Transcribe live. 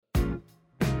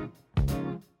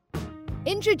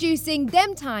Introducing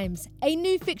Them Times, a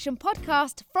new fiction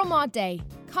podcast from our day,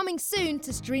 coming soon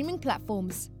to streaming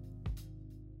platforms.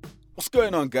 What's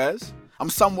going on, guys?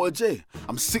 I'm Samuel J.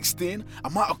 I'm 16,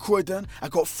 I'm out of Croydon, I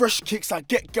got fresh kicks, I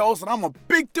get girls, and I'm a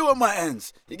big deal at my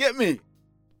ends. You get me?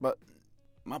 But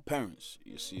my parents,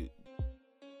 you see...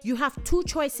 You have two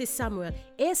choices, Samuel.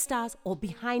 A-stars or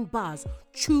behind bars.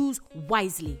 Choose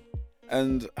wisely.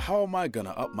 And how am I gonna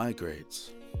up my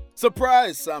grades?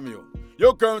 Surprise, Samuel!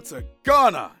 You're going to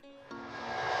Ghana!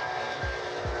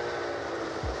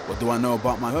 What do I know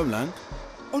about my homeland?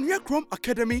 Onyekrom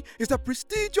Academy is a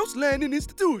prestigious learning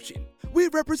institution. We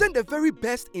represent the very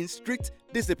best in strict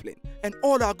discipline, and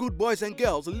all our good boys and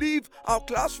girls leave our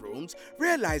classrooms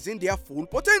realizing their full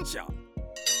potential.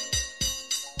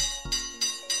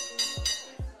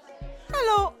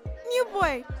 Hello, new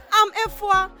boy. I'm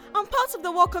Efwa. I'm part of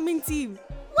the welcoming team.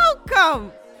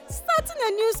 Welcome! Starting a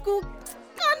new school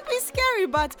can be scary,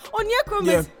 but Onyekrom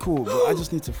Yeah, is... cool, but I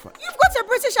just need to find... You've got a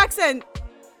British accent.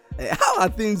 How are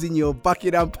things in your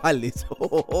Buckingham Palace?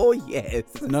 Oh yes.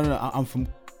 No, I'm from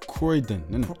Croydon.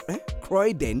 No.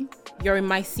 Croydon? You're in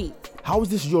my seat. How is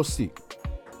this your seat?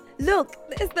 Look,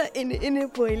 there's the inner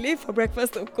boy late for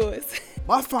breakfast, of course.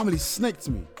 My family snaked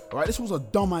me, alright? This was a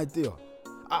dumb idea.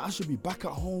 I should be back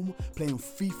at home, playing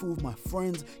FIFA with my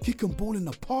friends, kicking ball in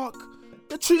the park.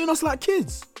 They're treating us like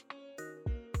kids.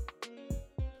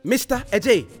 Mr.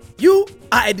 Ejay, you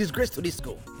are a disgrace to this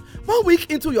school. 1 week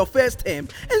into your first term,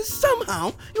 and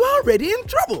somehow you are already in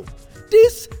trouble.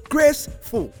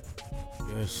 Disgraceful.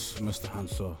 Yes, Mr.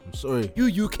 Hanser, I'm sorry. You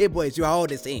UK boys, you are all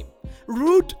the same.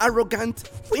 Rude,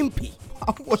 arrogant, wimpy.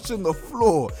 I'm washing the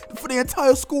floor for the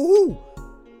entire school.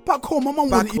 Back home, my mum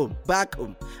wouldn't Back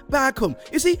home.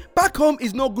 You see, back home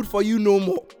is not good for you no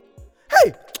more.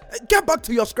 Hey, get back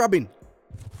to your scrubbing.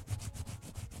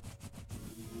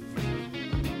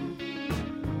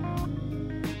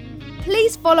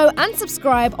 Please follow and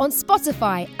subscribe on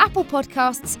Spotify, Apple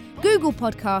Podcasts, Google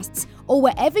Podcasts, or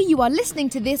wherever you are listening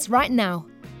to this right now.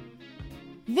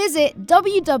 Visit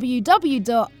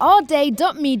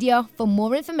www.ourday.media for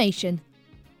more information.